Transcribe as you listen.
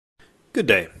Good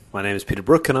day. My name is Peter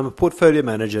Brook and I'm a portfolio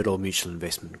manager at Old Mutual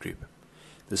Investment Group.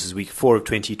 This is week 4 of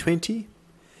 2020,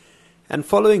 and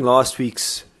following last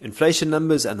week's inflation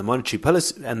numbers and the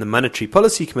Monetary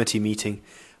Policy Committee meeting,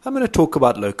 I'm going to talk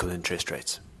about local interest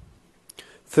rates.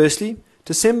 Firstly,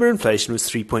 December inflation was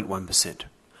 3.1%,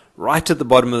 right at the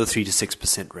bottom of the 3 to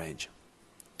 6% range.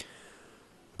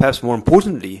 Perhaps more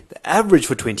importantly, the average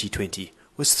for 2020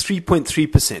 was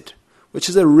 3.3%, which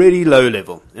is a really low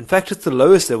level. In fact, it's the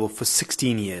lowest level for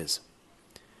 16 years.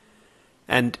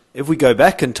 And if we go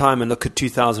back in time and look at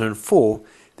 2004,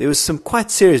 there was some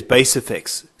quite serious base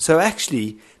effects. So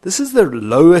actually, this is the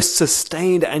lowest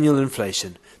sustained annual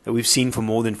inflation that we've seen for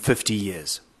more than 50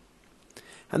 years.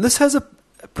 And this has a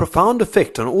profound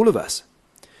effect on all of us.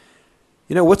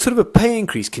 You know, what sort of a pay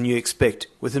increase can you expect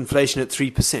with inflation at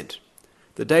 3%?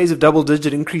 The days of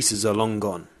double-digit increases are long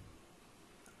gone.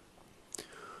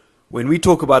 When we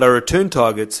talk about our return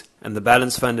targets and the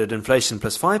balance fund at inflation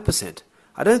plus 5%,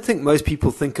 I don't think most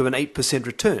people think of an 8%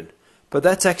 return, but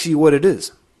that's actually what it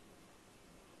is.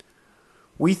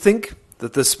 We think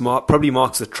that this probably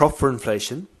marks the trough for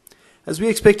inflation, as we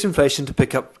expect inflation to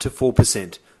pick up to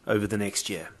 4% over the next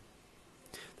year.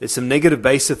 There's some negative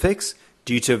base effects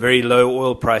due to a very low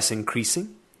oil price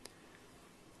increasing,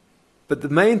 but the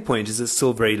main point is it's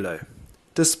still very low.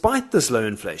 Despite this low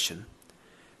inflation,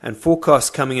 and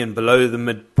forecasts coming in below the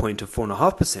midpoint of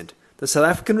 4.5%, the South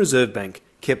African Reserve Bank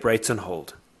kept rates on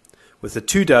hold, with the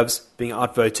two doves being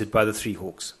outvoted by the three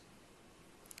hawks.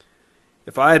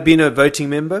 If I had been a voting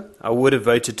member, I would have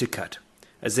voted to cut,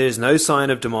 as there is no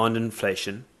sign of demand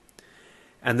inflation,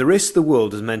 and the rest of the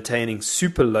world is maintaining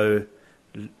super loose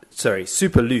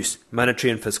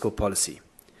monetary and fiscal policy,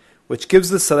 which gives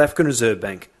the South African Reserve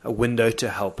Bank a window to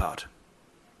help out.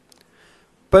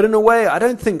 But in a way, I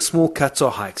don't think small cuts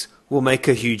or hikes will make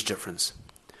a huge difference.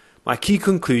 My key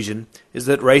conclusion is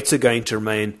that rates are going to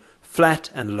remain flat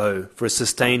and low for a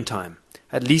sustained time,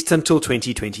 at least until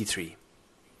 2023.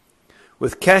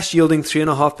 With cash yielding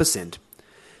 3.5%,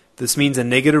 this means a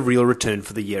negative real return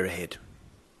for the year ahead.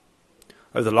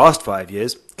 Over the last 5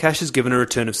 years, cash has given a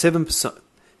return of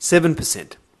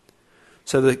 7%.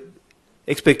 So the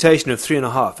expectation of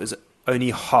 3.5% is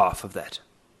only half of that.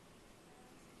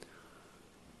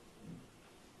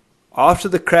 After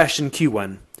the crash in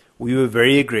Q1, we were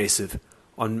very aggressive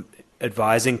on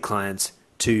advising clients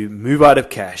to move out of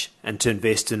cash and to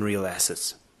invest in real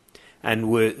assets, and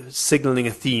were signaling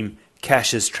a theme,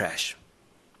 cash is trash.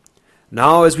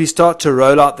 Now, as we start to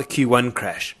roll out the Q1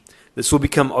 crash, this will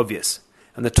become obvious,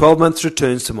 and the 12-month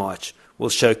returns to March will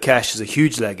show cash as a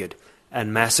huge laggard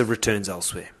and massive returns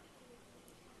elsewhere.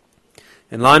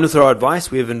 In line with our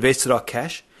advice, we have invested our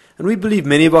cash, and we believe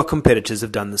many of our competitors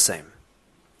have done the same.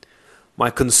 My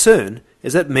concern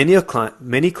is that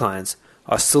many clients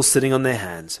are still sitting on their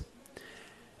hands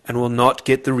and will not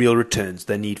get the real returns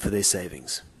they need for their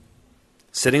savings.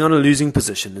 Sitting on a losing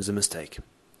position is a mistake.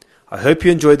 I hope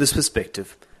you enjoyed this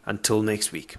perspective. Until next week.